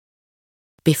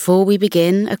Before we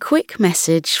begin, a quick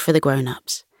message for the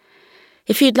grown-ups.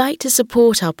 If you'd like to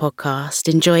support our podcast,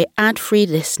 enjoy ad-free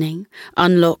listening,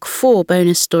 unlock 4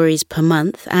 bonus stories per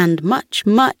month, and much,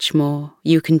 much more,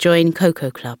 you can join Coco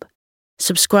Club.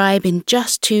 Subscribe in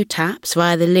just 2 taps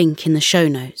via the link in the show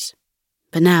notes.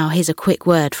 But now, here's a quick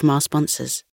word from our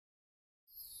sponsors.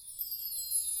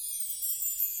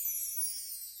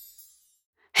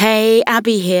 Hey,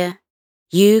 Abby here.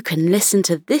 You can listen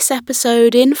to this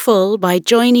episode in full by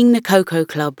joining the Coco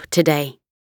Club today.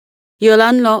 You'll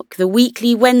unlock the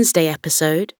weekly Wednesday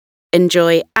episode,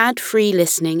 enjoy ad-free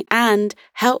listening, and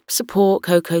help support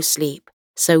Coco's sleep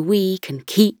so we can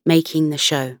keep making the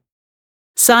show.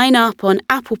 Sign up on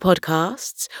Apple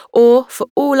Podcasts, or for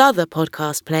all other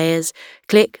podcast players,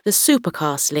 click the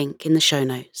Supercast link in the show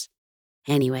notes.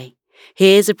 Anyway,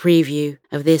 here's a preview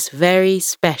of this very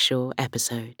special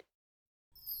episode.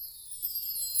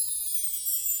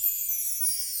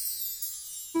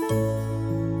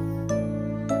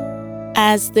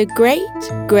 As the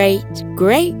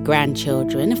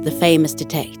great-great-great-grandchildren of the famous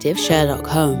detective Sherlock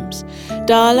Holmes,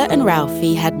 Darla and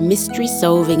Ralphie had mystery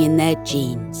solving in their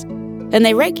genes, and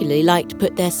they regularly liked to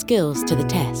put their skills to the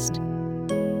test.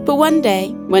 But one day,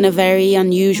 when a very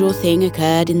unusual thing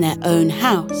occurred in their own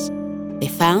house, they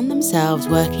found themselves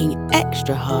working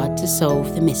extra hard to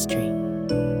solve the mystery.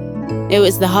 It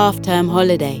was the half-term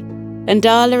holiday, and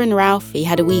Darla and Ralphie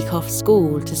had a week off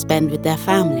school to spend with their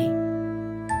family.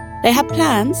 They had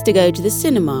plans to go to the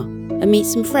cinema and meet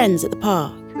some friends at the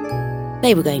park.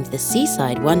 They were going to the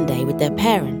seaside one day with their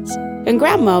parents, and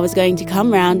Grandma was going to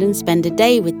come round and spend a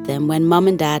day with them when Mum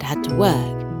and Dad had to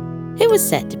work. It was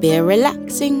set to be a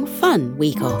relaxing, fun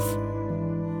week off.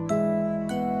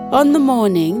 On the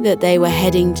morning that they were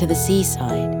heading to the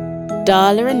seaside,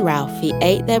 Darla and Ralphie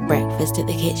ate their breakfast at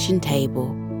the kitchen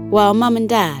table while Mum and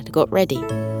Dad got ready.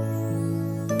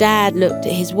 Dad looked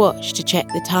at his watch to check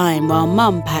the time while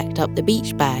Mum packed up the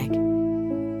beach bag.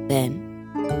 Then,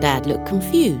 Dad looked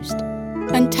confused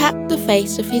and tapped the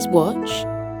face of his watch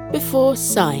before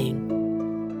sighing.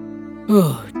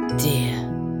 "Oh dear,"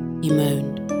 he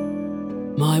moaned.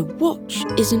 "My watch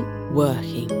isn't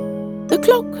working. The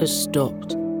clock has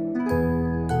stopped."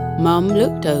 Mum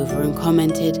looked over and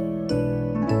commented,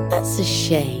 "That's a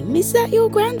shame. Is that your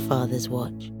grandfather's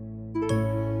watch?"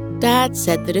 Dad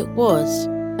said that it was,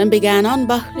 and began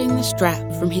unbuckling the strap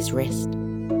from his wrist.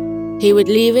 He would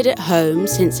leave it at home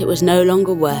since it was no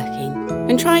longer working,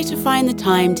 and try to find the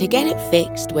time to get it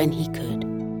fixed when he could.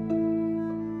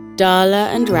 Darla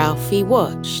and Ralphie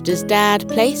watched as Dad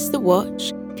placed the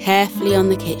watch carefully on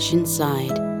the kitchen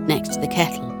side next to the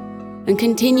kettle, and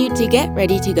continued to get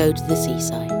ready to go to the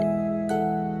seaside.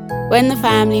 When the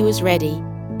family was ready,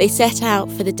 they set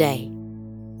out for the day.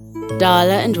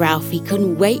 Darla and Ralphie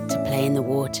couldn't wait to play in the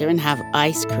water and have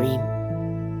ice cream.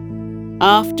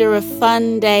 After a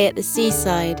fun day at the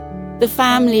seaside, the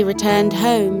family returned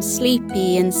home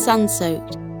sleepy and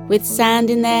sun-soaked, with sand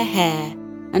in their hair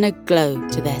and a glow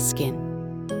to their skin.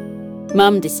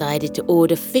 Mum decided to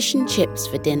order fish and chips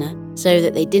for dinner so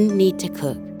that they didn't need to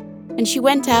cook, and she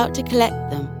went out to collect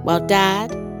them while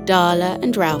Dad, Darla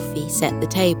and Ralphie set the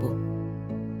table.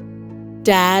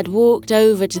 Dad walked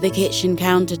over to the kitchen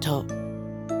countertop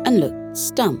and looked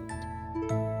stumped.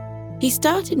 He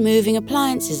started moving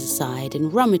appliances aside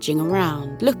and rummaging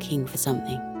around, looking for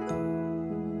something.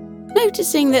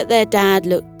 Noticing that their dad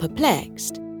looked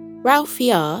perplexed,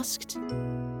 Ralphie asked,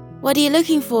 "What are you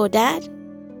looking for, Dad?"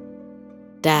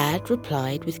 Dad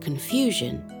replied with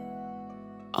confusion,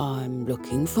 "I'm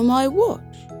looking for my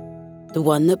watch, the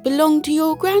one that belonged to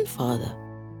your grandfather.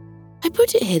 I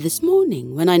put it here this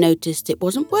morning when I noticed it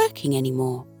wasn't working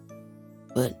anymore,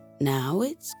 but now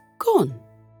it's gone."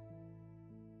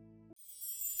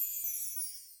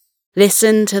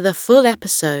 Listen to the full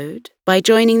episode by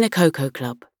joining the Coco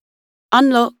Club.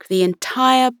 Unlock the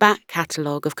entire back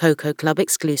catalogue of Coco Club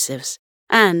exclusives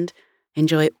and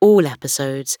enjoy all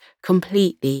episodes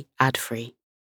completely ad-free.